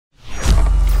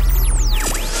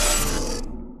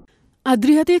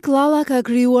Adriatik Llalla ka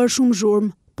krijuar shumë zhurmë,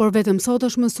 por vetëm sot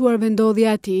është mësuar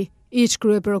vendndodhja e tij.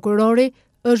 Ish-kryeprokurori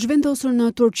është zhvendosur në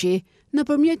Turqi,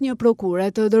 nëpërmjet një prokure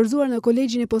të dorëzuar në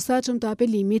Kolegjin e Posaçëm të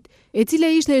Apelimit, e cila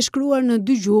ishte e shkruar në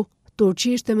dy gjuhë,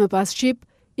 turqisht e më pas shqip,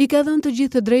 i ka dhënë të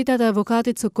gjithë të drejtat e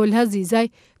avokatit Sokol Hazizaj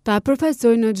ta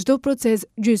përfaqësojë në çdo proces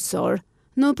gjyqësor.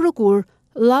 Në prokurë,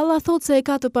 Llalla thot se e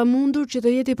ka të pamundur që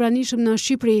të jetë i pranishëm në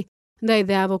Shqipëri, ndaj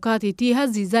dhe avokati i tij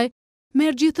Hazizaj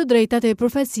merr gjithë të drejtat e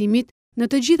përfaqësimit në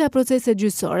të gjitha proceset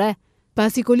gjyqësore.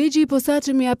 Pasi Kolegji i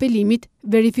Posaçëm i Apelimit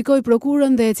verifikoi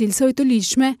prokurën dhe e cilësoi të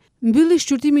ligjshme, mbylli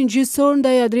shqyrtimin gjyqësor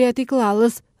ndaj Adriatik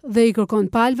Llallës dhe i kërkon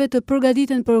palëve të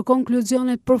përgatiten për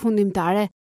konkluzionet përfundimtare.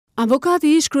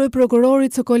 Avokati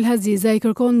ish-kryeprokurorit Sokol Hazizaj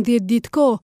kërkon 10 ditë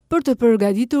kohë për të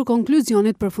përgatitur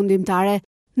konkluzionet përfundimtare.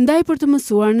 Ndaj për të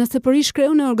mësuar nëse për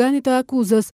ish-kreun e organit të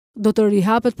akuzës do të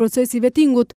rihapet procesi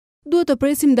Vettingut, duhet të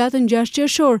presim datën 6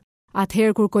 qershor,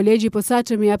 atëherë kur Kolegji i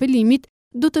Posaçëm i Apelimit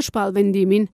do të shpallë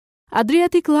vendimin.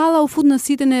 Adriatik Llalla u fut në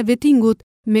sitën e Vettingut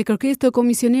me kërkesë të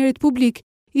Komisionerit Publik,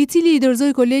 i cili i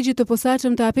dorëzoi Kolegjit të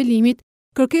Posaçëm të Apelimit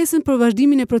kërkesën për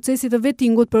vazhdimin e procesit të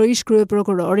Vettingut për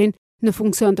ish-kryeprokurorin. Në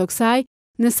funksion të kësaj,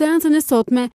 në seancën e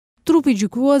sotme, trupi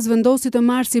gjykues vendosi të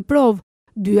marrë si provë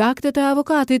 2 aktet e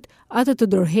avokatit, atë të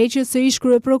dorëheqjes së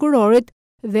ish-kryeprokurorit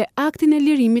dhe aktin e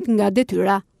lirimit nga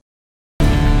detyra.